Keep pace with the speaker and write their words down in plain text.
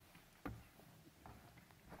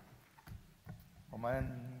们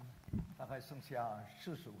大概剩下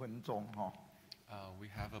40分钟哈。We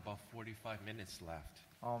have about 45 minutes left.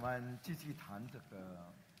 我们继续谈这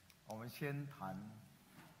个，我们先谈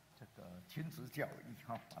这个亲子教育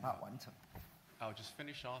哈，把它完成。I'll just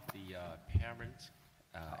finish off the parent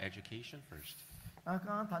education first. 刚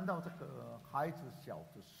刚谈到这个孩子小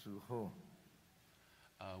的时候。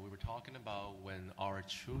We were talking about when our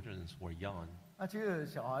children were young. 其实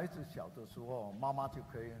小孩子小的时候，妈妈就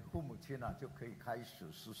可以，父母亲就可以开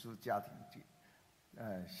始实施家庭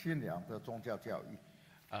信仰的宗教教育。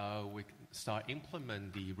We start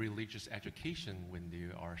implement the religious education when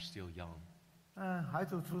they are still young. 孩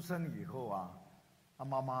子出生以后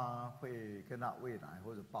妈妈会跟他喂奶，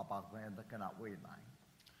或者爸爸会跟他喂奶。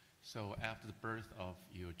So after the birth of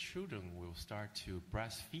your children, we'll start to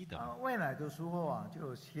breastfeed them. 喂奶的时候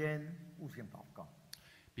就先悟性祷告。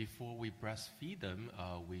Before we breastfeed them,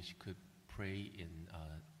 we could pray in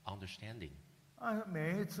understanding.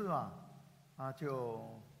 每一次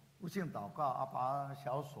就悟性祷告把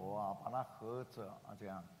小手把它合着这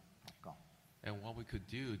样祷告。And what we could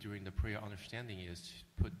do during the prayer understanding is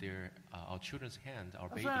to put our children's hand, our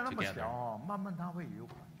baby 虽然那么 together. 小慢慢他会有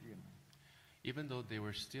反应。Even though they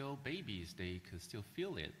were still babies, they could still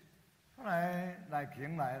feel it. 后来奶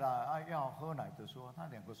瓶来了要喝奶的时候，他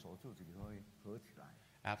两个手就会合起来。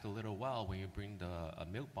After a little while, when you bring the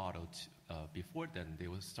milk bottle before them, they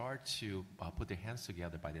will start to put their hands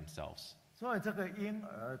together by themselves. 所以这个婴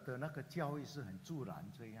儿的那个教育是很自然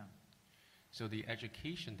这样。So the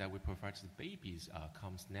education that we provide to the babies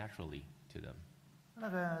comes naturally to them. 那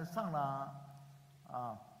个上了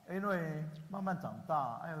因为慢慢长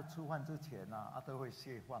大，还有吃饭之前都会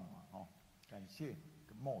谢饭嘛，感谢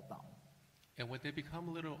默祷。And when they become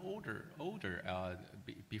a little older,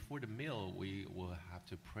 before the meal, we will have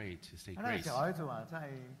to pray to say grace. 那个小孩子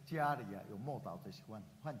在家里有默祷的习惯，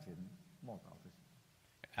饭前默祷的习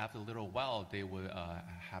惯。After a little while, they will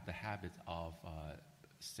have the habit of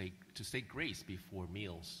to say grace before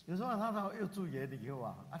meals. 有时候他到幼稚园以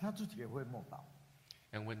后他自己也会默祷。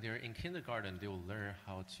And when they're in kindergarten, they will learn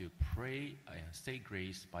how to pray and say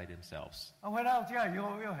grace by themselves. 回到家以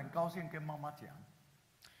后又很高兴跟妈妈讲。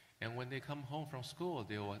And when they come home from school,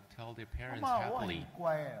 they will tell their parents 妈妈，我 happily. 很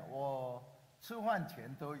乖我吃饭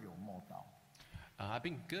前都有默祷。I've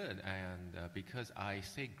been good, and because I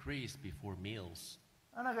say grace before meals.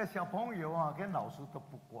 那个小朋友跟老师都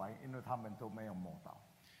不乖，因为他们都没有默祷。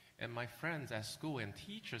And my friends at school and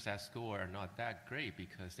teachers at school are not that great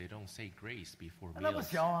because they don't say grace before 那么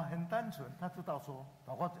meals. 小很单纯，他知道说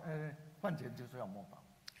祷告饭前就是要默祷。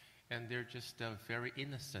And they're just very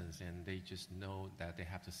innocent, and they just know that they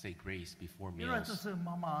have to say grace before 因为这 meals. 是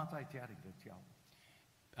妈妈在家里的教。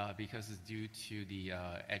Because it's due to the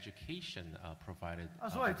education provided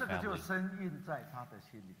所以 by 这个就 family. 深印在他的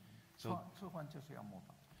心里。So- 吃饭就是要默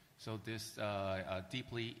祷。So this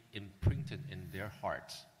deeply imprinted in their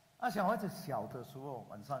hearts. 小孩子小的时候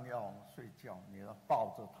晚上要睡觉，你要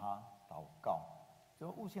抱着他祷告，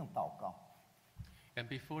就悟性祷告。And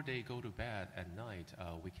before they go to bed at night,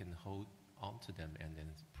 we can hold on to them and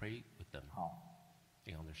then pray with them 好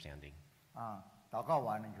in understanding. 祷告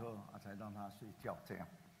完了以后才让他睡觉，这样。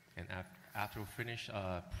And after we finish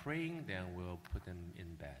praying, then we'll put them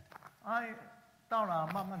in bed. 到了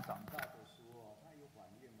慢慢长大的时候，他有反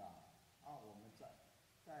应了。我们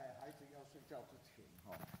在孩子要睡觉之前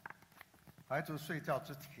孩子睡觉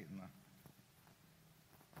之前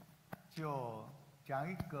就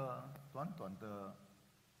讲一个短短的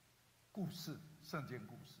故事，圣经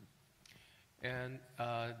故事。And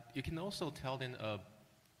you can also tell them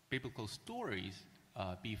biblical stories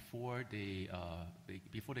before they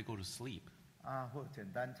go to sleep. 或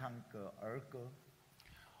简单唱一个儿歌。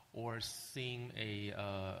Or sing a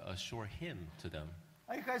short hymn to them.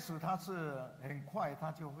 一开始他是很快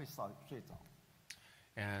他就会睡着。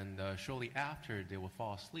And shortly after, they will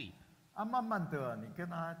fall asleep. 慢慢的你跟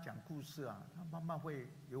他讲故事他慢慢会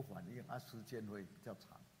有反应时间会比较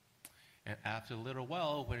长。And after a little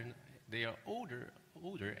while, when they are older,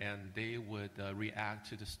 and they would react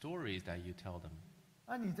to the stories that you tell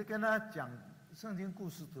them. 你在跟他讲圣经故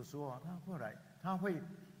事的时候他会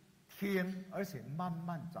听，而且慢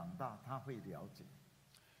慢长大，他会了解。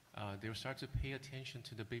They will start to pay attention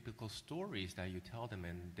to the biblical stories that you tell them,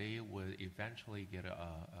 and they will eventually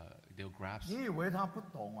they'll grasp. 你以为他不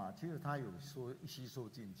懂其实他有吸收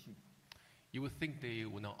进去。You would think they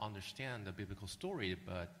would not understand the biblical story,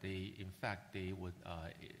 but in fact, they would.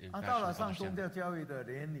 到了上宗教教育的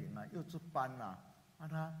年龄幼稚班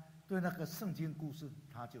他对那个圣经故事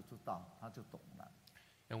他就知道，他就懂了。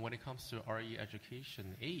And when it comes to RE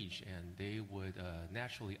education age, and they would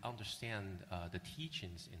naturally understand the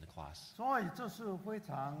teachings in the class. 所以这是非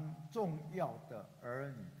常重要的儿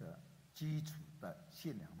女的基础的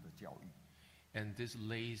信仰的教育。And this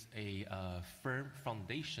lays a firm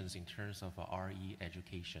foundations in terms of RE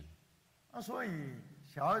education. 所以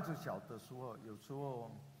小孩子小的时候，有时候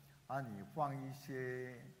你放一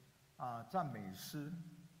些赞美诗。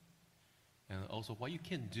And also, what you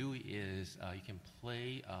can do is you can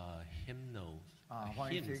play hymnals,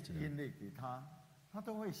 放一些 hymns to 音 them. 乐给他，他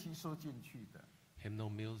都会吸收进去的。Hymnal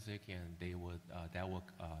music, and they would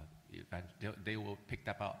they will pick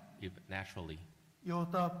that up naturally. 有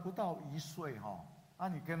的不到1岁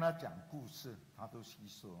你跟他讲故事，他都吸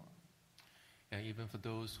收了。And even for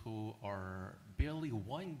those who are barely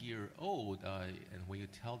 1 year old, and when you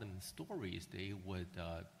tell them stories, they would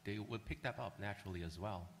pick that up naturally as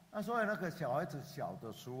well. 所以那个小孩子小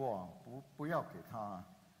的时候不要给他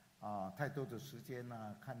太多的时间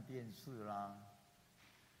看电视啦。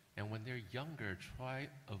And when they're younger, try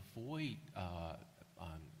avoid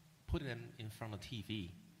putting them in front of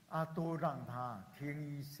TV. 多让他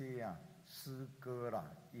听一些诗歌啦、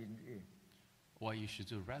音乐。What you should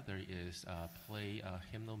do rather is play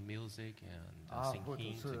hymnal music and sing 或者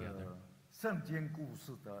hymns 是 together. 圣经故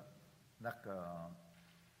事的那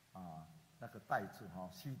个带子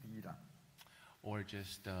CD 啦。Or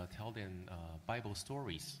just tell them Bible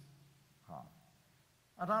stories.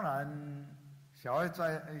 当然，小孩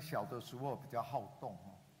在小的时候比较好动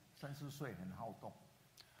3、4岁很好动。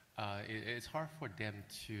It's hard for them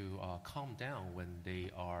to calm down when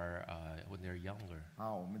they're younger.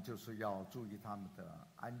 我们就是要注意他们的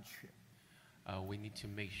安全。We need to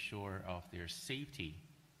make sure of their safety.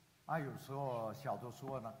 有时候小的时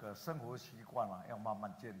候那个生活习惯要慢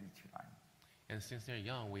慢建立起来。And since they're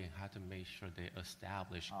young, we have to make sure they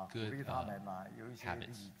establish 鼓励 good 他们有一些礼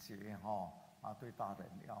habits. 节对大人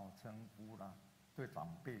要称呼啦，对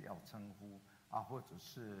长辈要称呼或者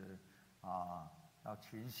是要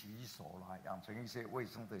勤洗手啦，养成一些卫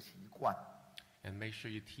生的习惯。And make sure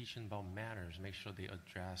you teach them about manners. Make sure they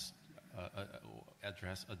address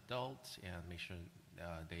adults, and make sure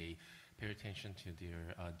they pay attention to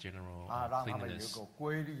their general 让他们有 cleanliness. 个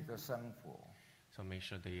规律的生活。So make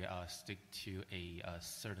sure they stick to a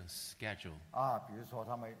certain schedule. 比如说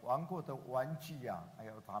他们玩过的玩具还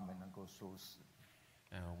有他们能够收拾。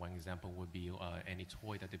One example would be any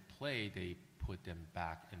toy that they play, they put them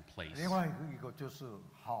back in place. 另外一个就是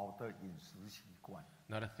好的饮食习惯。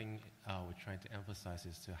Another thing we're trying to emphasize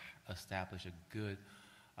is to establish a good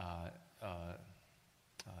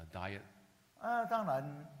diet. 当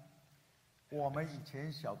然，我们以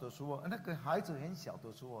前小的时候，那个孩子很小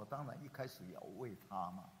的时候，当然一开始要喂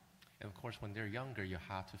他嘛。And of course, when they're younger, you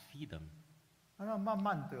have to feed them. 那慢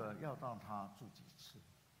慢的要让他自己吃。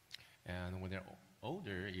And when they're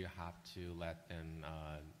older, you have to let them.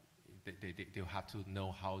 They'll have to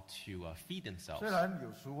know how to feed themselves. 虽然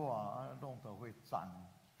有时候弄得会脏。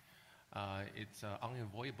It's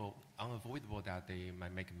unavoidable that they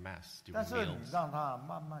might make a mess 但 during 是你 meals. 让他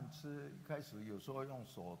慢慢吃，一开始有时候用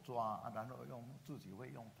手抓，然后自己会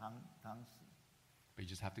用汤匙。But you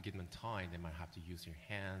just have to give them time. They might have to use your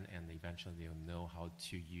hand, and eventually they'll know how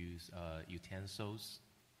to use utensils.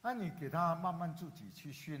 你给他慢慢自己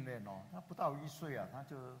去训练他不到1岁他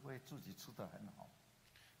就会自己吃得很好。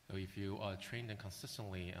So if you train them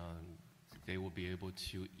consistently, they will be able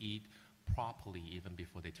to eat properly even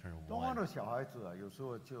before they turn 东方 1. 的小孩子有时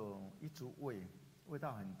候就一直喂，喂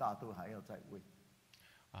到很大都还要再喂。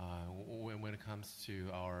When it comes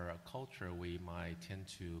to our culture, we might tend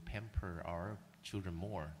to pamper our children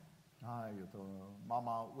more. 有的妈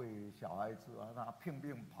妈喂小孩子他拼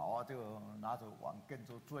命跑就拿着网跟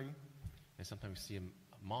着追。And sometimes we see a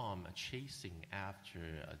mom chasing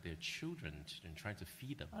after their children and trying to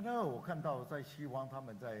feed them. 那我看到在西方他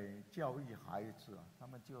们在教育孩子他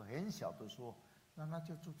们就很小的时候，让他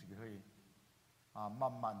就自己会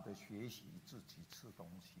慢慢的学习自己吃东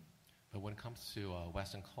西。But when it comes to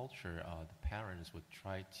Western culture, the parents would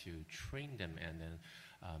try to train them and then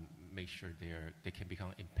make sure they can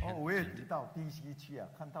become 我也 independent. 到第一期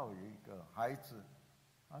看到有一个孩子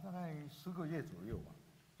大概10个月左右吧。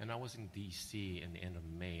And I was in D.C. in the end of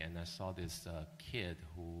May, and I saw this kid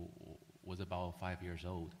who was about 5 years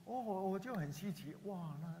old. 我就很稀奇，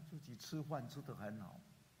哇，那自己吃饭吃得很好。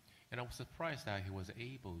And I was surprised that he was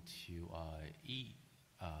able to eat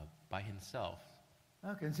by himself.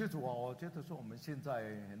 感谢主我觉得说我们现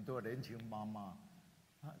在很多年轻妈妈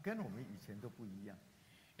跟我们以前都不一样。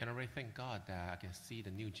And I really thank God that I can see the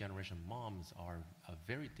new generation moms are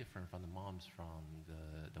very different from the moms from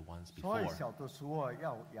the ones 所以 before. 小的时候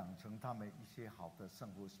要养成他们一些好的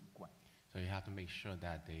生活习惯。 So you have to make sure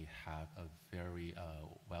that they have a very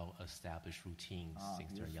well-established routine 比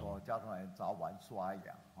since 如 they're 说 young. 教他们早晚刷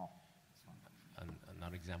牙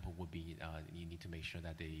，Another example would be you need to make sure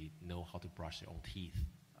that they know how to brush their own teeth.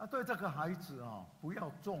 对这个孩子不要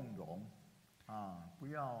纵容，不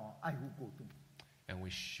要爱护过度， And we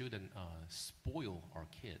shouldn't spoil our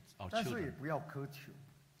kids, our 但是也 children. 不要苛求。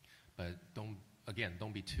 But don't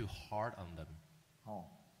be too hard on them.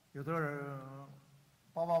 有的人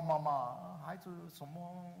爸爸妈妈孩子什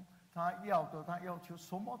么他要的他要求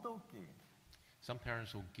什么都给， Some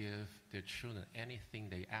parents will give their children anything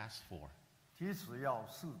they ask for. 其实要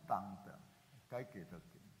适当的，该给的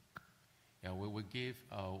给。 Yeah, we will give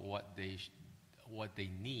what they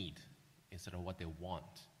need instead of what they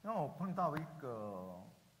want. 然后我碰到一个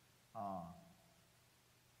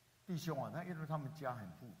弟兄他因为他们家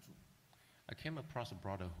很富足， I came across a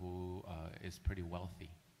brother who is pretty wealthy.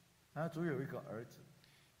 他只有一个儿子，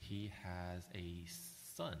 He has a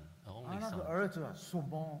son, an only 那个 son. 儿子什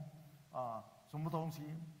么东西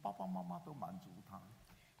爸爸妈妈都满足他。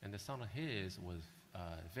 And the son of his was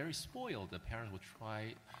very spoiled. The parents would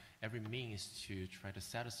try every means to try to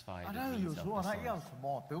satisfy the 但是 needs 有 of 时 the 候他要 son. 什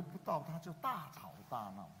么得不到，他就大吵大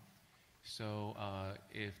闹。 So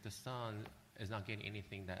if the son is not getting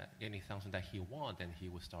something that he wants, then he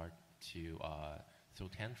will start to throw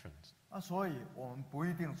tantrums. 所以我们不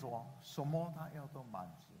一定说什么他要都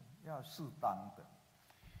满足，要适当的。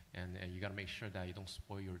 And you got to make sure that you don't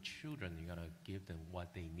spoil your children. You got to give them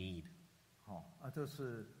what they need.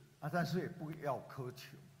 但是也不要苛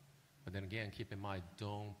求。 But then again, keep in mind,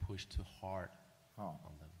 don't push too hard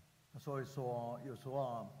on them. 所以说有时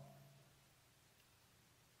候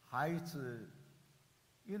孩子，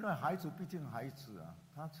因为孩子毕竟孩子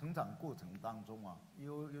他成长过程当中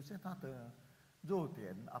有些他的弱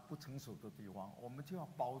点不成熟的地方，我们就要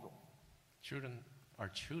包容。 Children are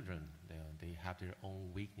children. They have their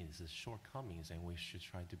own weaknesses, shortcomings, and we should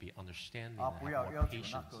try to be understanding and 不 have 要 more 要求那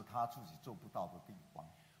patience. 个他自己做不到的地方。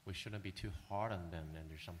 We shouldn't be too hard on them, and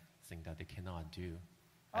there's something that they cannot do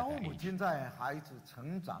at 父 that 母 age. 亲在孩子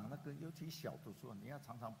成长尤其小的时候，你要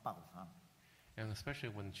常常抱他。 And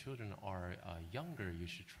especially when children are younger, you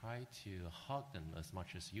should try to hug them as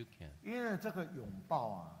much as you can. 因为这个拥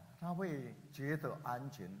抱他会觉得安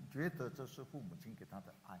全，觉得这是父母亲给他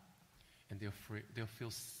的爱。 And they'll feel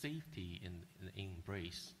safety in the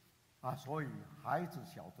embrace. 所以孩子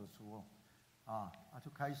小的时候就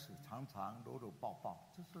开始常常搂搂抱抱，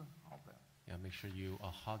这是好的。 Yeah, make sure you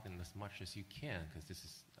hug them as much as you can, because this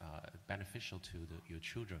is beneficial to your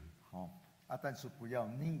children. 但是不要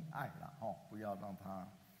溺爱了不要让他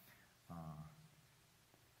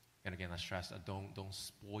And again, I stress, don't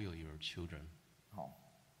spoil your children.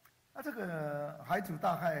 这个孩子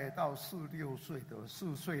大概到4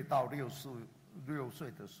岁到6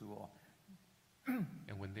岁的时候，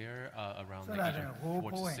 And when they're around 虽 the 然 age 很 of 活 4 to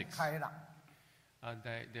泼很 6, 开朗，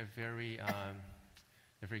 they're very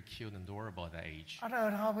cute and adorable at that age.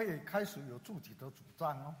 他会开始有自己的主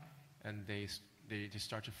张And they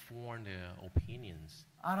start to form their opinions.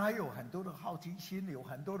 他有很多的好奇心，有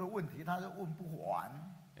很多的问题，他就问不完。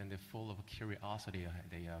 And they're full of curiosity.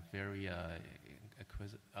 They are very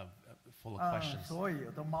full of questions. 所以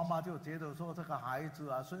有的妈妈就觉得说，这个孩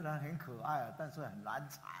子虽然很可爱但是很难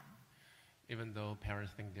缠。 Even though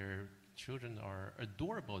parents think their children are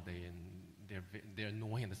adorable, they're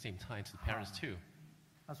annoying at the same time to the parents too.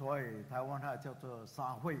 所以台湾它叫做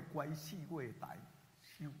3岁乖4岁大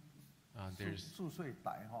，4岁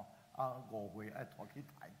大5岁爱拖起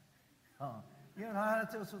大，因为他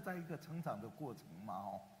就是在一个成长的过程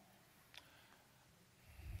嘛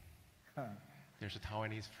There's a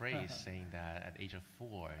Taiwanese phrase saying that at the age of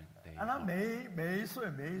 4, they 他每一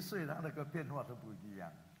岁他那个变化都不一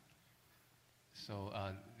样。 so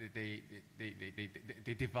they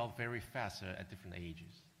develop very fast at different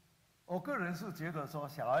ages. 我个人是觉得说，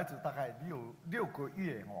小孩子大概6个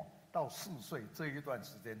月到4岁这一段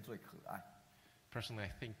时间最可爱。 Personally,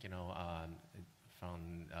 I think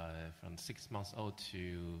from 6 months old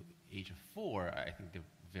to age of 4, I think they're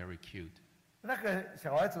very cute. 那个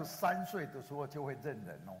小孩子3岁的时候就会认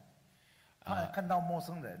人他看到陌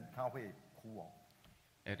生人他会哭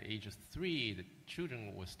At the age of 3, the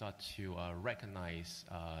children will start to recognize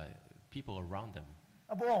people around them.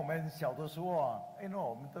 不过我们小的时候因为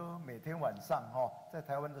我们都每天晚上在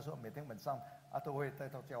台湾的时候，每天晚上都会带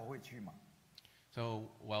到教会去嘛。 So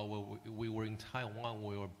while we were in Taiwan,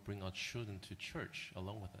 we would bring our children to church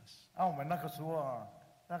along with us. 我们那个时候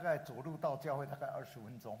大概走路到教会大概20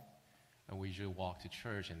分钟。And we usually walk to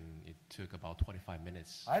church, and it took about 25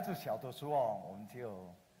 minutes. 孩子小的时候，我们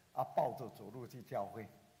就抱着走路去教会。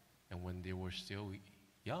And when they were still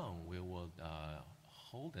young, we would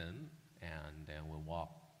hold them, and then we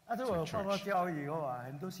walk 这 to 我报到 church. 教会以后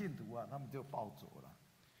很多信徒他们就抱走了。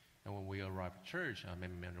And when we arrived at church,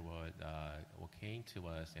 many men would came to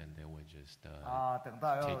us, and they would just 等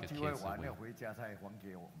到要 take the 聚会 kids 完 away. 了回家再还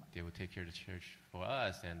给我们。They would take care of the church for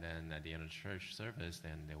us, and then at the end of the church service,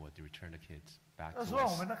 then they would return the kids back to 所以我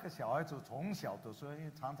us. 们那个小孩子从小的时候，因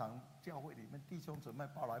为常常教会里面弟兄姊妹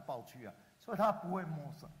抱来抱去所以他不会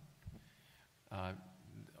陌生。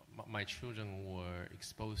My children were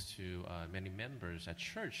exposed to many members at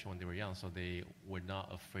church when they were young, so they were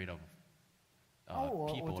not afraid of 我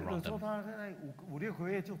people 觉得 around 说 them. 他在5、6个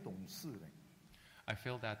月就懂事了。I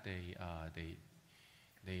feel that they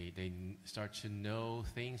start to know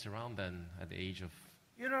things around them at the age of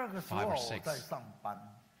因为那个时候 5 or 我 6. 在上班。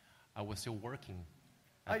I was still working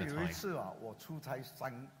at the 有一 time. 次我出差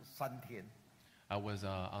三天。I was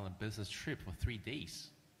on a business trip for 3 days.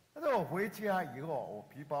 但是我回家以后，我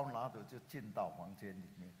皮包拿着就进到房间里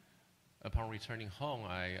面。Upon returning home,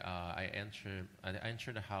 I entered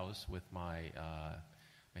the house with my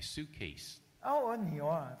suitcase. 我女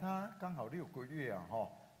儿她刚好6个月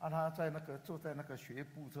她在坐在那个学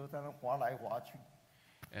步车在那滑来滑去。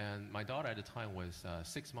And my daughter at the time was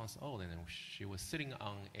 6 months old, and she was sitting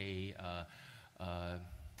on a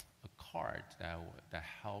cart that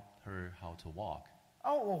helped her how to walk.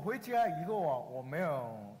 我回家以后我没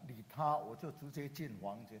有理她，我就直接进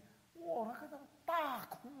房间。哇，她大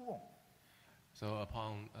哭So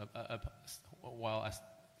while I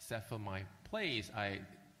sat for my place, I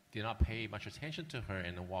did not pay much attention to her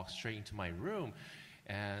and walked straight into my room.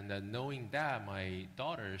 And knowing that, my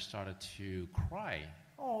daughter started to cry.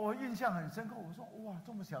 我印象很深刻。我说哇，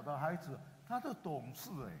这么小的孩子，他都懂事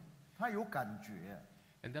他有感觉。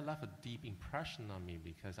And that left a deep impression on me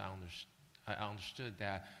because I understood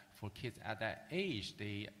that for kids at that age,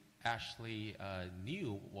 they actually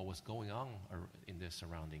knew what was going on in their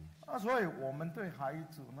surroundings. 所以我们对孩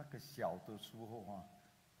子那个小的时候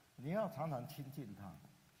你要常常亲近他。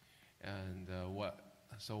And what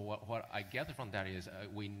I gather from that is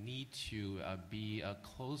we need to be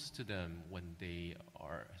close to them when they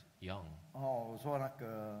are young. 我说那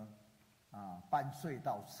个半岁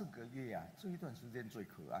到4个月这一段时间最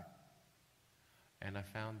可爱。And I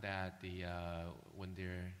found that when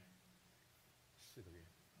they're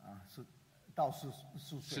到4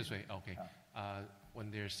岁。okay. When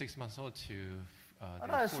they're 6 months old to 那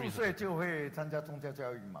they're 4 4 years 岁 old, 就会参加宗教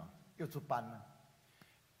教育嘛，幼稚班了。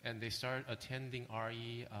and they start attending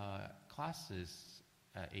RE classes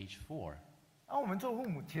at age 4. 我们做父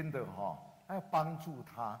母亲的要帮助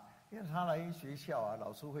他，因为他来学校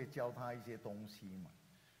老师会教他一些东西嘛。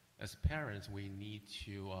As parents, we need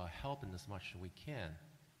to help them as much as we can.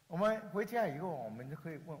 我们回家以后，我们就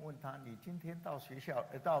可以问他：你今天到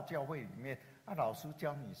到教会里面，老师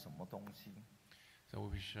教你什么东西？ So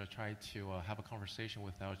we should try to have a conversation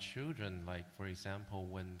with our children. Like, for example,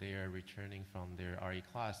 when they are returning from their RE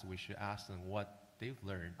class, we should ask them what they've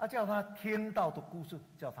learned. 叫他听到的故事，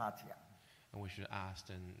叫他讲。And we should ask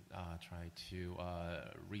them, try to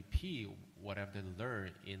repeat whatever they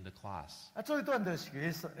learn in the class. 这一段的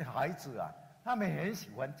孩子他们很喜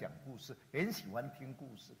欢讲故事，很喜欢听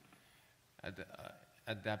故事。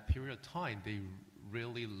At that period of time, they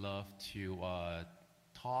really love to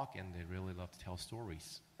talk, and they really love to tell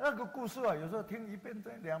stories. 那个故事有时候听1遍、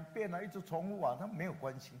2遍一直重复他没有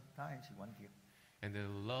关系，他很喜欢听。And they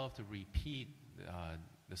love to repeat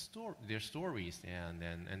their stories, and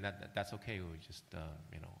that's okay. We just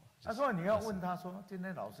他说你要问他说今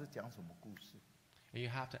天老师讲什么故事。And you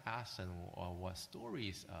have to ask them what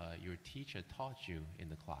stories your teacher taught you in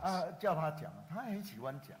the class. 叫他讲，他很喜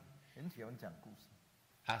欢讲，很喜欢讲故事。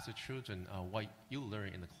Ask the children what you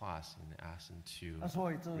learn in the class, and ask them to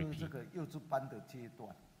所以这 repeat. 个幼稚班的阶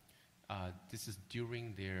段。This is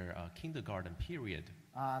during their kindergarten period.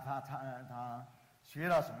 他学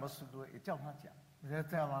了什么诗歌，也叫他讲，也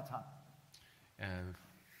叫他唱。And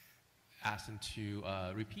ask them to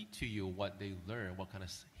repeat to you what they learn, what kind of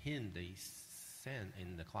hymn they sang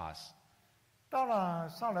in the class. 到了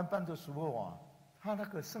少年班的时候他那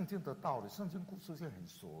个圣经的道理、圣经故事就很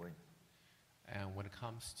熟And when it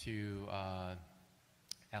comes to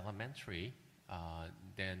elementary,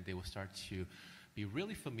 then they will start to be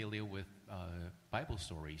really familiar with Bible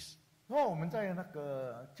stories. 我们在那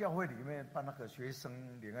个教会里面办那个学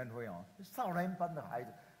生联欢会少年班的孩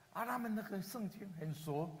子他们那个圣经很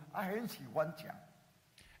熟很喜欢讲。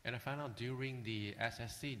And I found out during the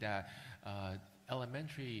SSC that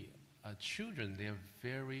elementary children, they're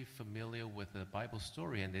very familiar with the Bible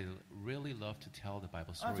story, and they really love to tell the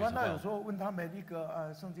Bible stories 传 as 道有 well. 时候问他们一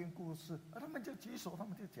个圣经故事，他们就举手，他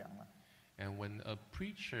们就讲了。 And when a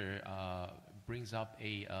preacher brings up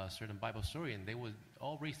a certain Bible story, and they would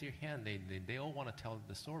all raise their hand, they all want to tell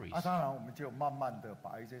the stories. 当然我们就慢慢的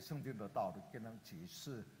把一些圣经的道理跟他们解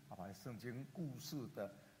释，把圣经故事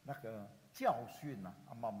的那个教训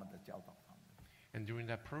慢慢的教导他们。 And during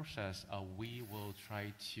that process, we will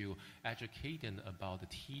try to educate them about the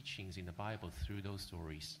teachings in the Bible through those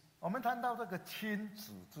stories. 我们谈到这个亲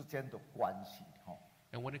子之间的关系，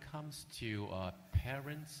 And when it comes to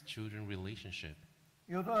parents-children relationship,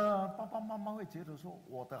 有的爸爸妈妈会觉得说，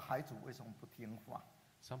我的孩子为什么不听话？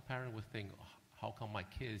 some parents would think, how come my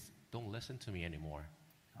kids don't listen to me anymore?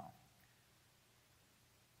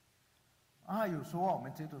 有时候我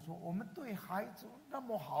们觉得说，我们对孩子那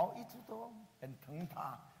么好，一直都很疼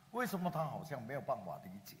他，为什么他好像没有办法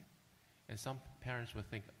理解？ And some parents would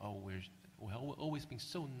think, we've always been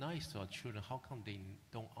so nice to our children. How come they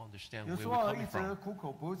don't understand 有 where 时 we're 候 coming 一直 from? 苦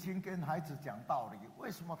口婆心跟孩子讲道理，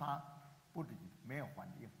为什么他不理，没有反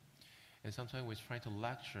应？ And sometimes we're trying to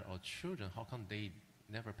lecture our children. How come they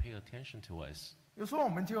never pay attention to us? 有时候我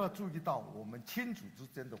们就要注意到，我们亲子之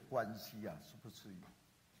间的关系是不是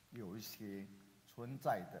有一些存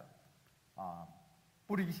在的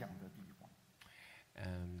不理想的地方？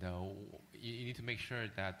 And you need to make sure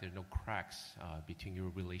that there are no cracks between your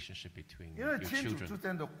relationship between 因为 your 亲子之 children.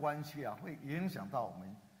 间的关系会影响到我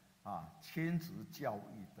们亲子教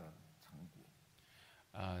育的成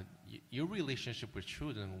果。 Your relationship with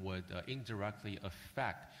children would indirectly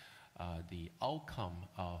affect the outcome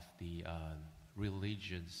of the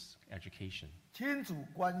religious education. 亲子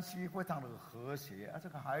关系非常的和谐，这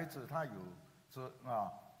个孩子他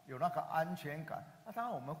有那个安全感，当然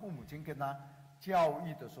我们父母亲跟他教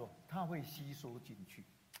育的时候，他会吸收进去。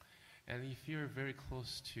 And if you're very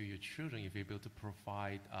close to your children, if you're able to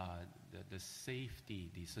provide the safety,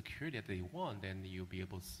 the security that they want, then you'll be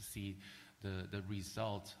able to see the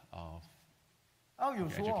result of 有 your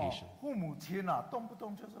时候 education. 父母亲动不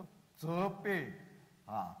动就是责备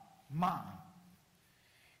骂。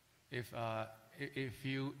 If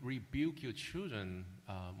you rebuke your children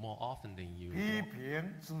more often than you, 批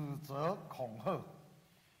评、指责、恐吓，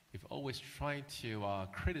 if always trying to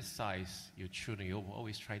criticize your children, you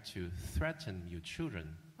always try to threaten your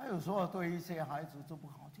children. 有时候对一些孩子做不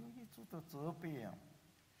好，就一直的责备。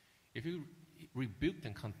 If you rebuke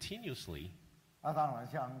them continuously, 当然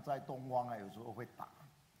像在东方有时候会打。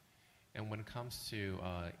 and when it comes to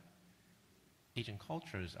Asian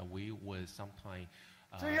cultures, we would sometimes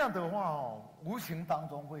这样的话无形当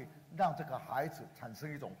中会让这个孩子产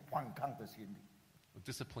生一种反抗的心理。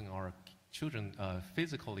 discipline our children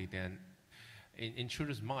physically, then in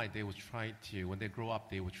children's mind, they would try to, when they grow up,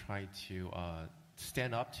 they would try to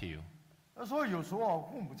stand up to you. 所以有时候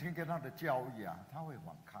父母亲跟他的教育他会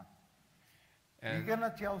反抗。你跟他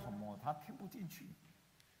教什么，他听不进去。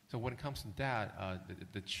 So when it comes to that,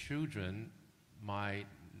 the children might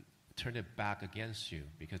turn it back against you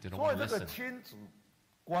because they don't 所以 want to 这个 listen. 亲子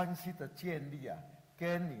关系的建立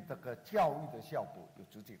跟你这个教育的效果有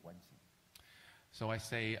直接关系。 So I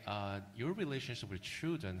say your relationship with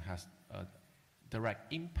children has a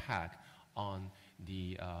direct impact on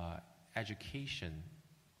the education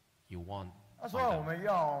you want. 所以我们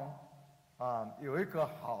要有一个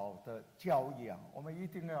好的教育我们一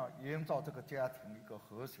定要营造这个家庭一个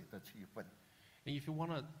和谐的气氛。 And if you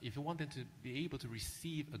want them to be able to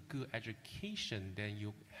receive a good education, then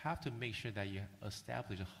you have to make sure that you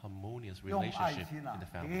establish a harmonious 用爱 relationship 心 in the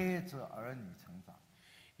family. 陪着儿女成长。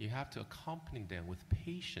 You have to accompany them with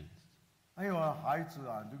patience. 还有孩子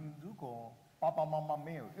如果爸爸妈妈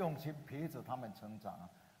没有用心陪着他们成长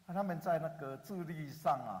他们在那个智力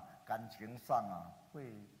上感情上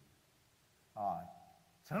会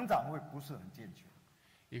成长会不是很健全。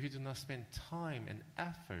 If you do not spend time and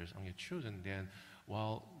efforts on your children, then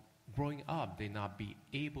while growing up, they not be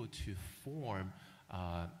able to form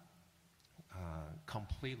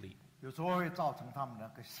completely. 有时候会造成他们那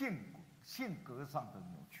个性格上的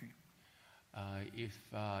扭曲。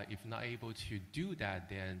 If not able to do that,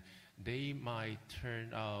 then they might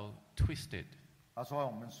turn out twisted. 所以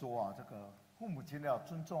我们说这个父母亲要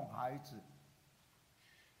尊重孩子。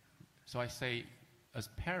 So I say, as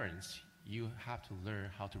parents, you have to learn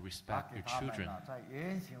how to respect 给 your 他们 children. 在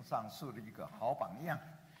言行上树立一个好榜样。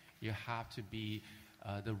 You have to be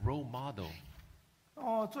the role model.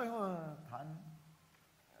 最后谈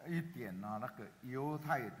一点那个犹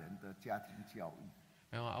太人的家庭教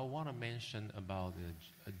育。 Now, I want to mention about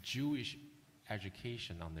a Jewish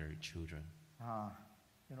education on their children.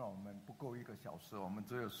 因为我们不够1个小时，我们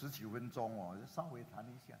只有10几分钟哦，稍微谈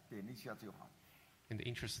一下，点一下就好。In the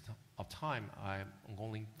interest of time, I'm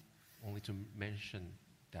only to mention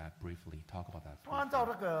that briefly, talk about that 按照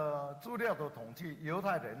briefly. 这个资料的统计，犹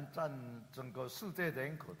太人占整个世界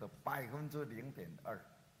人口的0.2%。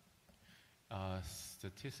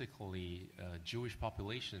Statistically, Jewish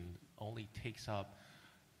population only takes up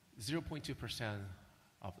 0.2%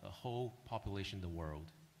 of the whole population in the world.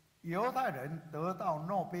 犹太人得到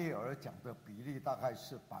诺贝尔奖的比例大概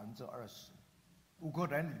是20%，5个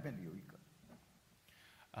人里面有1个。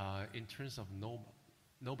In terms of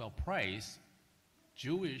Nobel Prize,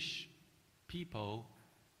 Jewish people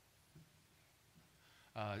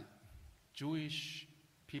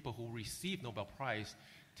who receive Nobel Prize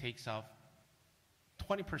takes up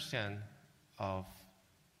 20% of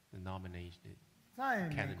the nominated 在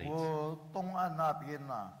美国东岸那边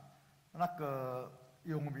呐，那个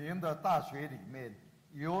有名的大学里面，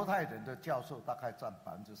犹太人的教授大概占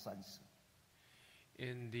30%。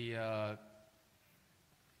In the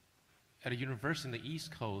at a university in the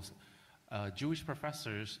East Coast, Jewish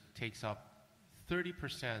professors takes up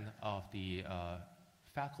 30% of the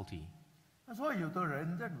faculty. 所以有的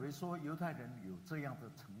人认为说犹太人有这样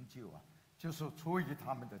的成就啊，就是出于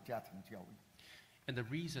他们的家庭教育。And the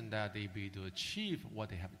reason that they be to achieve what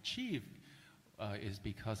they have achieved is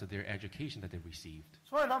because of their education that they received.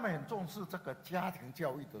 所以他们很重视这个家庭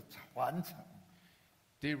教育的传承。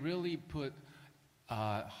They really put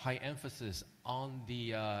high emphasis on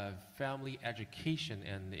the family education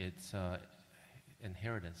and its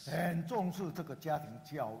inheritance. 很重视这个家庭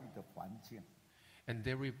教育的环境。And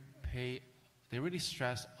they really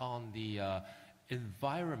stress on the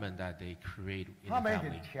environment that they create in the 他们 family.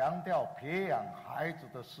 很强调培养孩子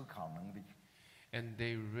的思考能力。And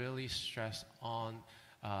they really stress on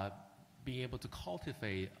being able to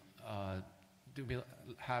cultivate,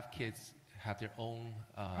 have kids have their own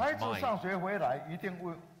孩子 mind. 上学回来一定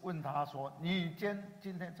问他说：“你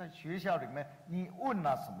今天在学校里面，你问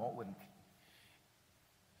了什么问题？”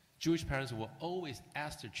 Jewish parents will always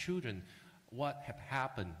ask their children what had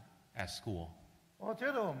happened at school. 我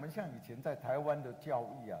觉得我们像以前在台湾的教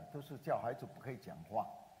育啊，都是叫孩子不可以讲话。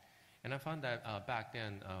And I found that back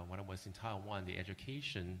then, when I was in Taiwan, the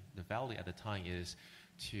education, the value at the time is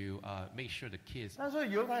to make sure the kids 但是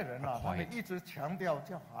犹太人啊， are 他们 quiet. 一直强调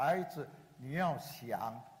叫孩子你要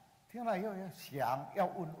想，听了以后要想，要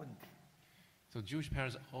问问题。So Jewish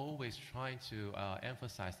parents always trying to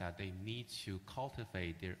emphasize that they need to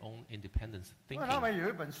cultivate their own independent 因为他 thinking. 们有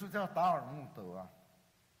一本书叫达尔穆德啊，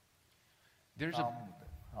 There's 达尔 a 穆德，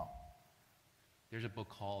好。there's a book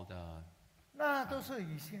called 那都是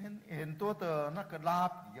以前很多的那个拉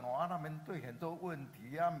比哦，他们对很多问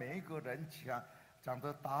题啊，每一个人讲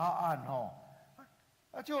的答案哦，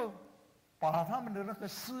就把他们的那个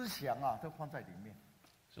思想啊都放在里面。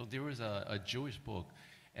So there was a Jewish book,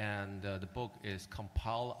 and the book is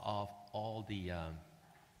compiled of all the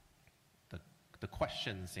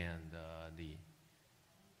questions and the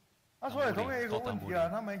所以同样一个问题啊，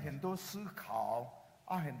他们很多思考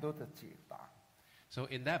啊，很多的解答。So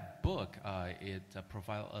in that book, it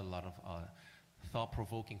provides a lot of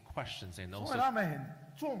thought-provoking questions and 所以 also 他们很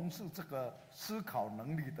重视这个思考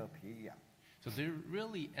能力的培养。 so they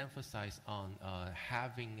really emphasize on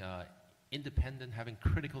having independent, having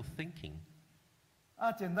critical thinking.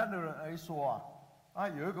 简单的来说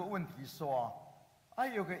有一个问题说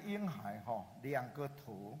有个婴孩2个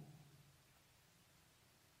头。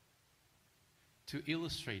To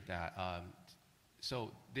illustrate that,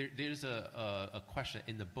 so there's a question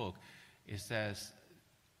in the book. It says,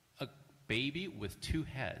 a baby with 2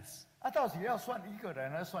 heads. 到底要算1个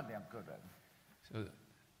人还是算2个人？ So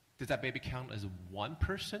does that baby count as 1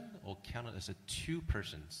 person or count as 2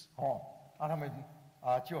 persons? 他们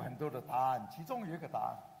就很多的答案，其中有一个答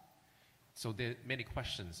案。 So there are many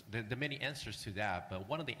questions. There are many answers to that, but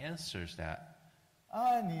one of the answers that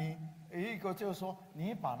你有一个就是说，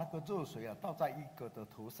你把那个热水倒在1个的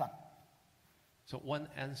头上。 So one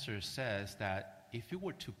answer says that if you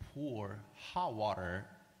were to pour hot water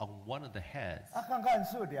on one of the heads, 看看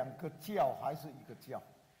是2个叫还是1个叫。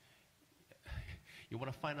 you want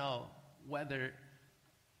to find out whether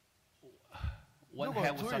如 one 果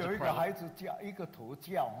head 只 will start 有 to 1个 cry. 孩子叫1个头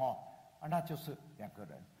叫那就是2个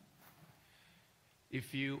人。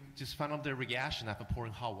 If you just find out their reaction after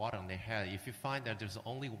pouring hot water on their head, if you find that there's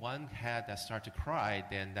only one head that starts to cry,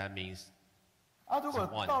 then that means 如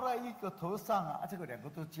果倒在1个头上这个2个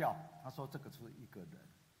都叫，他说这个是1个人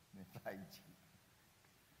在一起。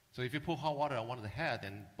 so if you pour hot water on one of the head,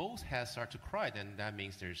 and both heads start to cry, then that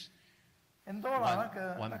means there's 很多啦，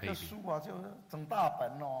 one 那个 baby. 书就整大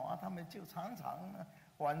本他们就常常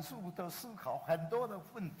反复的思考很多的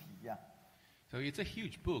问题呀。So it's a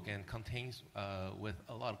huge book and contains with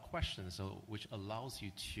a lot of questions, so which allows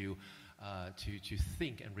you to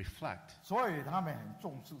think and reflect. 所以他们很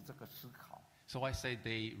重视这个思考。So I say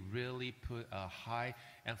they really put a high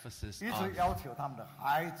emphasis 一直要求他们的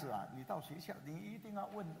孩子啊，你到学校你一定要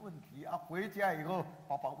问问题啊，回家以后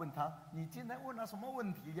爸爸问他，你今天问了什么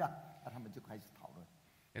问题呀？他们就开始讨论。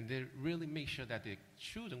And they really make sure that the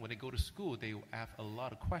children, when they go to school, they have a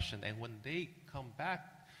lot of questions. And when they come back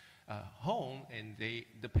home, and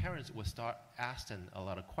the parents will start asking a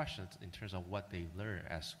lot of questions in terms of what they learn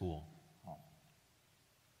at school.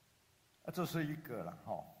 这是一个了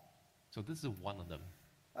哈。So this is one of them.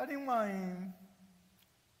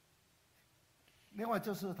 另外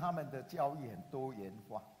就是他们的教育很多元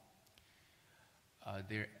化。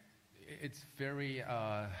It's very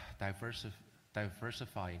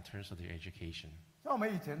diversified in terms of their education. 像我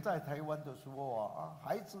们以前在台湾的时候啊，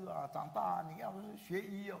孩子啊长大你要学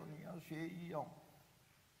医哦，你要学医哦。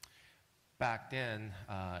Back then,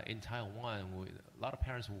 in Taiwan, a lot of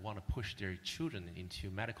parents would want to push their children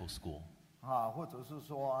into medical school. 或者是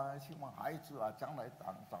说希望孩子啊将来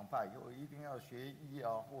长大以后一定要学医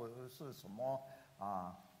啊，或者是什么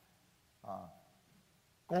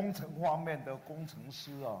工程方面的工程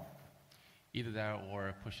师啊。Either that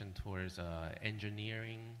or pushing towards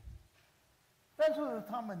engineering. 但是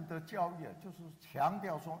他们的教育就是强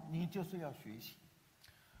调说，你就是要学习。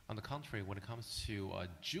On the contrary, when it comes to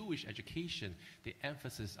Jewish education, the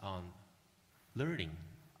emphasis on learning.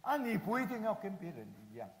 你不一定要跟别人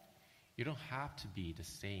一样。You don't have to be the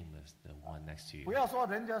same as the one next to you. 不要说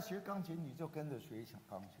人家学钢琴，你就跟着学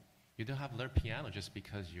钢琴。You don't have to learn piano just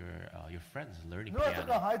because your friend is learning 如果这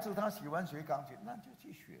个 piano. 孩子他喜欢学钢琴，那就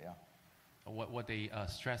去学啊。What they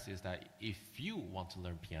stress is that if you want to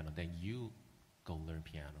learn piano, then you go learn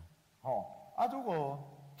piano. 如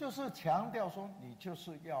果就是强调说你就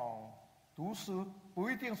是要读书，不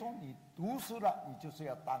一定说你读书了，你就是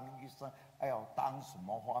要当医生，还要当什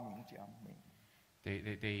么发明家。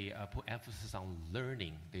They put emphasis on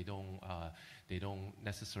learning. They don't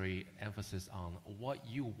necessarily emphasis on what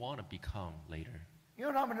you want to become later. 因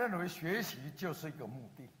为他们认为学习就是一个目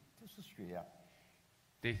的，就是学啊。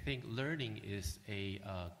They think learning is a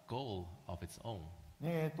goal of its own.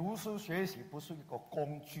 你读书学习不是一个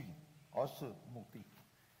工具，而是目的。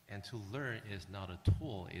And to learn is not a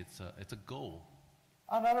tool; it's a goal.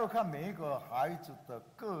 那要看每一个孩子的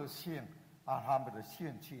个性他们的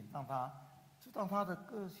兴趣，让他知道他的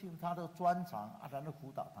个性、他的专长然后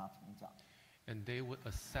辅导他成长。And they would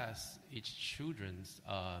assess each children's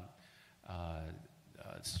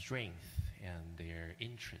strength and their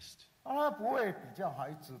interest. 他不会比较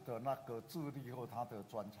孩子的那个智力或他的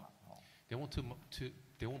专长。They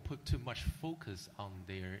won't put too much focus on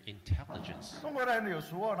their intelligence. 中国人有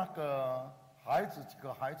时候那个几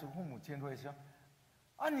个孩子，父母亲会说：“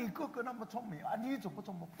你哥哥那么聪明你怎么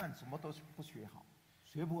这么笨，什么都不学好，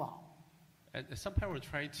学不好。” And some parents will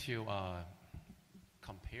try to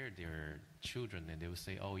compare their children, and they will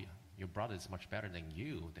say, "Oh, your brother is much better than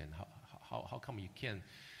you. Then how come you can't,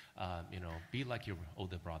 be like your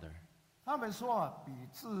older brother?" 他们说比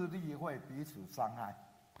智力会彼此伤害。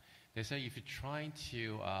They say if you're trying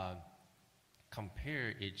to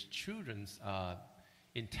compare each children's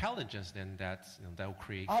intelligence, then that will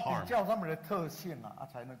create harm. 比较他们的特性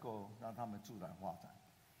才能够让他们自然发展。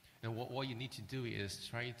And what you need to do is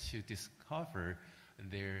try to discover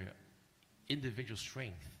their individual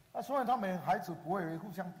strength. 所以他们孩子不会互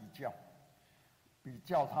相比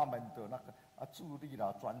较他们的那个智力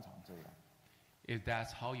啦、专长这样。If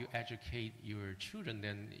that's how you educate your children,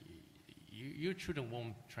 then your children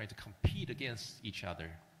won't try to compete against each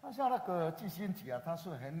other. 像那个基辛格他是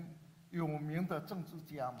很有名的政治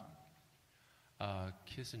家嘛。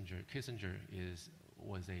Kissinger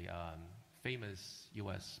was a famous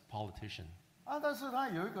U.S. politician. 但是他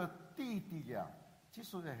有一个弟弟其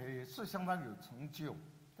实也是相当有成就，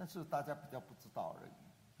但是大家比较不知道而已。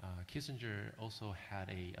Kissinger also had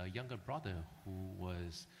a younger brother who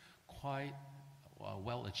was quite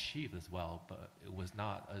well achieved as well, but it was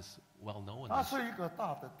not as well known. 他是一个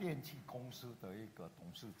大的电器公司的一个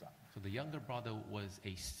董事长。So the younger brother was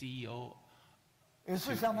a CEO. 也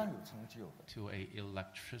是相当有成就的。To a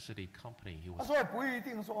electricity company, he was. 所以不一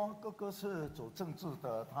定说哥哥是走政治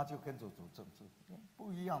的，他就跟着走政治，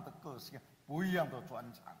不一样的个性，不一样的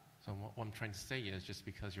专长。So what I'm trying to say is, just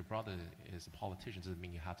because your brother is a politician doesn't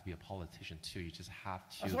mean you have to be a politician too. You just have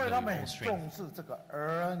to. 所以他们很重视这个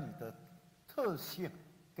儿女的特性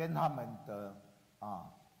跟他们的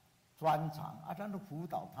专长然后辅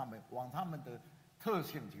导他们往他们的特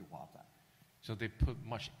性去发展。So they put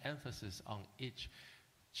much emphasis on each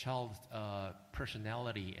child's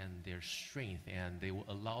personality and their strength, and they will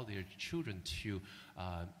allow their children to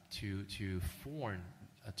form,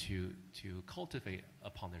 to cultivate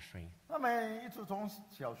upon their strength. 他们一直从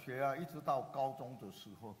小学啊，一直到高中的时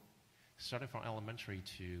候， Starting from elementary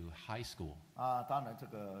to high school. 啊，当然这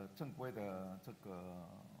个正规的这个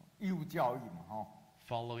义务教育嘛，哈。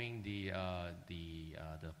 Following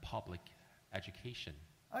the public education.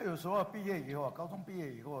 啊，有时候毕业以后，高中毕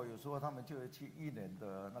业以后，有时候他们就会去1年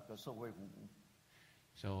的那个社会服务。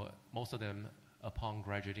So most of them, upon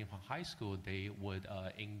graduating from high school, they would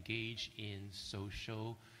engage in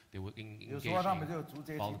social. They would engage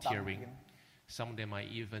in volunteering. Some of them might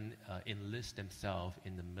even enlist themselves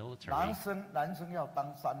in the military. 男生要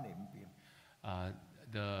当3年兵。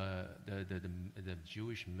The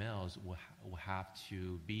Jewish males will have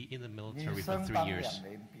to be in the military 女 for 生 3当 years. 2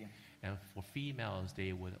年兵。 And for females,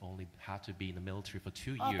 they would only have to be in the military for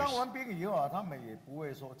 2啊， years. 当完兵以后啊，他们也不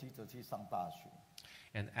会说急着去上大学。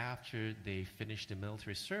 And after they finish the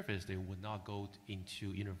military service, they would not go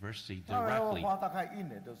into university 他们会 directly. 花大概1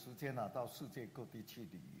年的时间啊，到世界各地去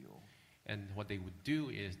旅游。 And what they would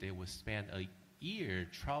do is they would spend a year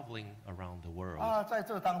traveling around the world. 啊，在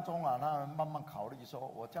这当中啊，他们慢慢考虑说，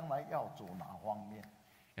我将来要走哪方面。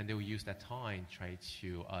 And they will use that time try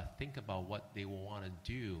to think about what they will want to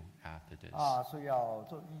do after this. 啊，是要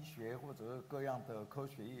做医学或者是各样的科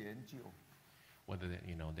学研究。 Whether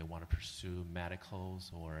they want to pursue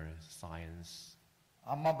medicals or science.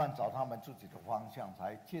 啊，慢慢找他们自己的方向，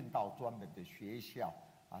才进到专门的学校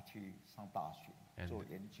啊，去上大学做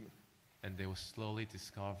研究。 And they will slowly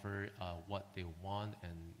discover what they want,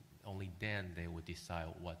 and only then they would decide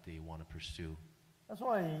what they want to pursue. 那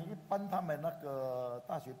所以一般他们那个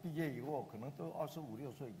大学毕业以后，可能都25、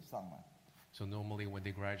26岁以上了。 So normally when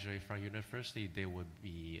they graduate from university, they would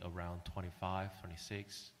be around 25,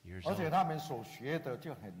 26 years 而且 old. 他们所学的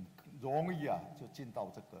就很容易啊，就进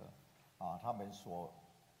到这个啊他们所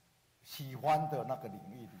喜欢的那个领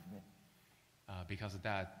域里面。 Because of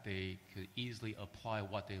that, they could easily apply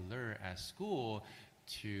what they learn at school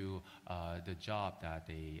to the job that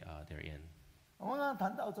they're in. 我们刚刚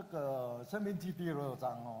谈到这个《申命记》第6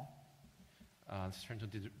章哦， Let's turn to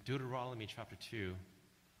Deuteronomy chapter 2,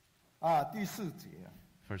 啊第4节啊，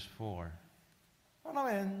 verse 4. 那他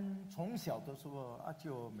们从小的时候啊，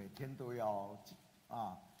就每天都要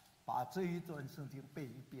啊把这一段圣经背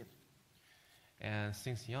一遍。 And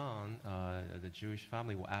since young, the Jewish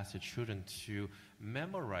family will ask the children to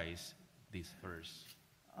memorize this verse.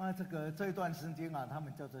 啊，这一段圣经啊，他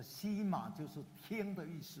们叫做西马，就是听的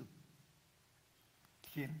意思。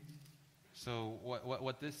听。 So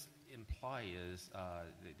what this implies is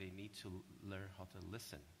they need to learn how to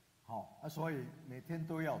listen. 好啊，所以每天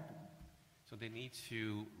都要读。 So they need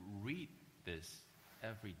to read this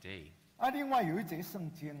every day. 啊，另外有一节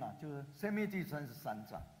圣经啊，就是申命记33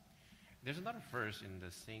章 There's another verse in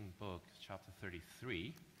the same book, chapter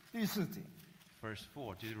 33, 第4节， verse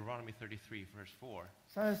 4. Deuteronomy 33, verse 4.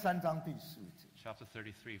 33章第4节。 Chapter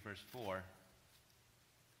 33, verse 4.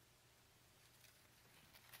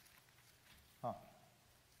 啊，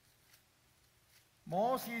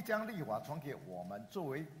摩西将律法传给我们，作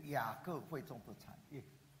为雅各会众的产业。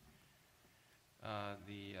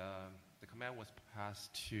 The command was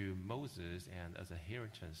passed to Moses and as a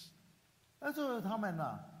inheritance. 但是他们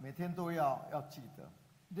呢、每天都要记得，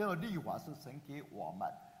这个律法是神给我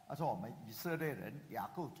们，是我们以色列人雅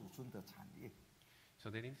各祖孙的产业。 So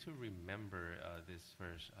they need to remember this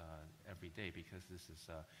verse every day because this is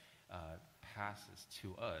passes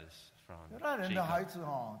to us from 犹太人的孩 Jacob. 子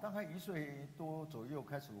哦，大概1岁多左右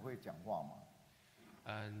开始会讲话嘛。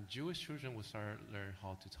 And Jewish children will start learn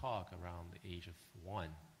how to talk around the age of 1.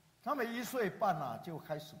 他们1岁半啊就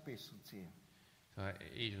开始背诗节。 So at the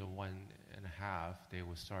age of 1.5, they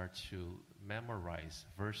will start to memorize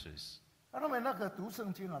verses. 他们那个读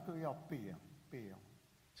圣经啊都要背啊背啊。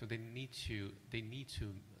 So they need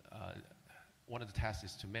to one of the tasks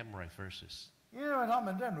is to memorize verses. 因为他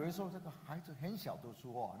们认为说这个孩子很小的时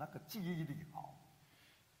候啊，那个记忆力好。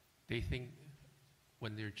 They think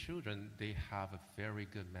when they're children, they have a very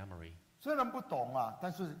good memory. 虽然不懂啊，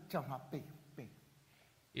但是叫他背背。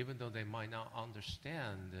 Even though they might not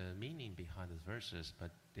understand the meaning behind these verses,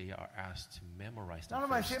 but they are asked to memorize 让 them 他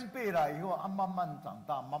们 first. 先背了以后啊，慢慢长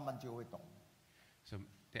大，慢慢就会懂。 So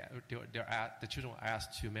the children are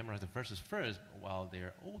asked to memorize the verses first. While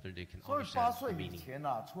they're older, they can 所以 understand 8岁 the 以 meaning. 前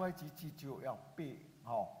啊，出埃及记就要背，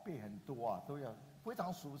背很多啊，都要非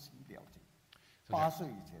常熟悉了解。 So 8岁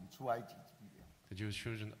以前出埃及记了。 The Jewish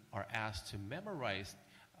children are asked to memorize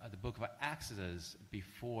the book of Exodus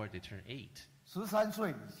before they turn 8. 13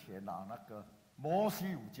岁以前啊，那个摩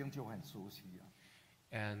西五经就很熟悉了。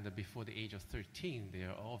And before the age of 13, they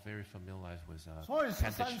are all very familiar with 所以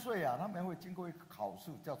13 Pentateuch. 岁啊，他们会经过一个考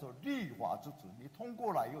试，叫做律法之子。你通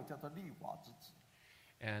过了以后，叫做律法之子。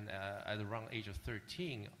And at around the age of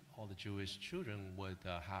 13, all the Jewish children would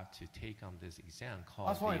have to take on this exam 啊，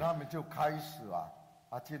 called 所以 the 他们就开始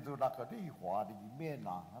进入那个律法里面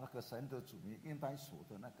那个神的主民应当守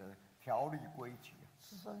的那个条例规矩。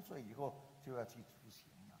13岁以后就要去出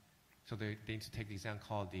行了。So they need to take the exam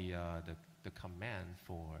called the command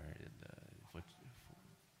for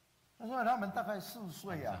所以他们大概4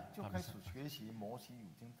岁就开始学习摩西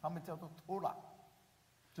五经，他们叫做托拉，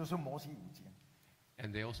就是摩西五经。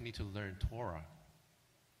And they also need to learn Torah.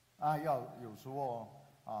 要有时候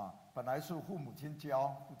本来是父母亲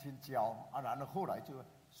教、父亲教然后后来就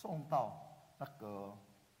送到那个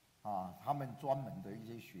他们专门的一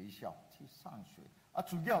些学校去上学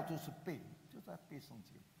主要就是背，就在背圣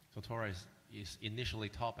经。So Torah is initially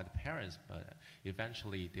taught by the parents, but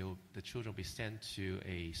eventually the children will be sent to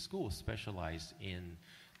a school specialized in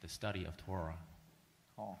the study of Torah.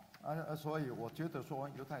 所以我觉得说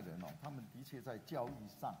犹太人他们的确在教育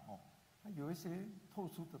上有一些特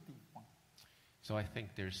殊的地方。So I think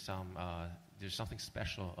there's something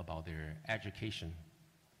special about their education.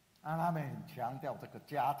 他们很强调这个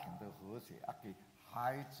家庭的和谐给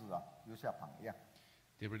孩子留下榜样。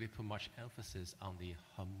They really put much emphasis on the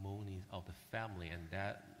harmony of the family, and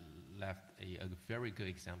that left a very good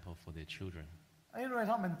example for their children. 因为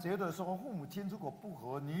他们觉得说，父母亲如果不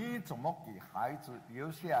和，你怎么给孩子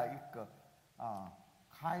留下一个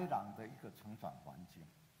开朗的一个成长环境？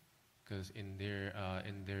 Because in their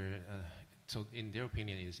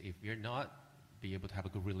opinion is if you're not be able to have a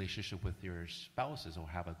good relationship with your spouses or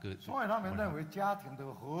have a good 所以他们认为家庭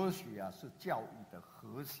的和谐是教育的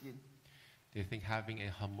核心。They think having a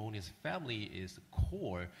harmonious family is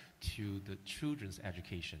core to the children's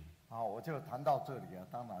education. 我就谈到这里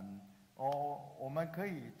当然我们可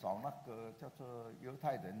以找那个叫做犹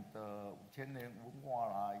太人的5000年文化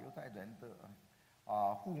啦，犹太人的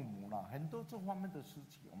父母啦，很多这方面的事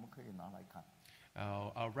情我们可以拿来看。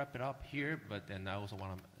I'll wrap it up here, but then I also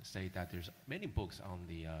want to say that there's many books on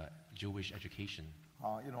the Jewish education.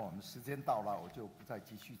 因为我们时间到了，我就不再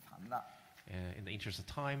继续谈了。In the interest of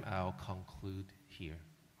time, I'll conclude here.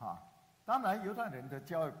 当然，犹太人的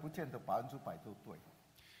教育不见得100%都对。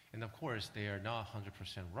And of course, they are not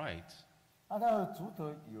 100% right. 它的值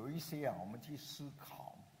得有一些我们去思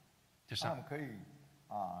考，我们可以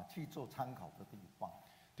去做参考的地方。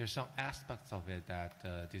There's some aspects of it that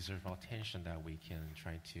deserve our attention that we can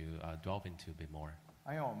try to delve into a bit more.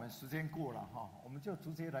 因为我们时间过了我们就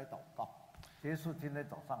直接来祷告，结束今天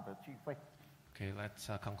早上的聚会。Okay, let's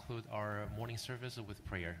conclude our morning service with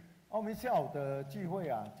prayer. 我们下午的聚会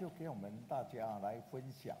就给我们大家来分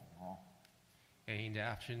享And in the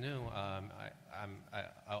afternoon,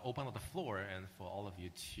 I'll open up the floor and for all of you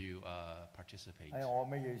to participate. 我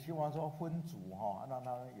们也希望说分组让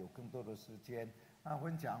他们有更多的时间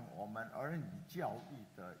分享我们儿女教育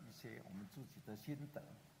的一些我们自己的心得。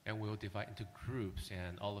And we'll divide into groups,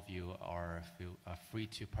 and all of you are free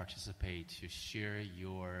to participate, to share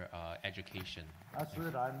your education. 虽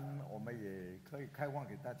然我们也可以开放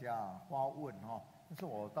给大家发问但是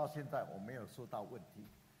我到现在我没有收到问题。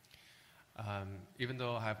Even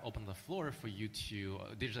though I've opened the floor for you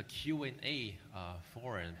to, there's a Q&A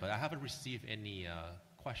forum, but I haven't received any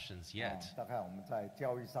questions yet. 大概我们在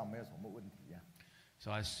教育上没有什么问题So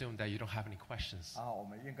I assume that you don't have any questions. 我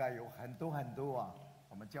们应该有很多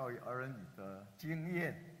我们教育儿女的经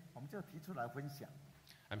验，我们就提出来分享。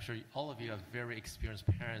I'm sure all of you are very experienced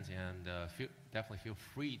parents, and definitely feel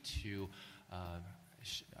free to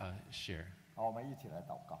share. 我们一起来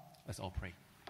祷告。 Let's all pray.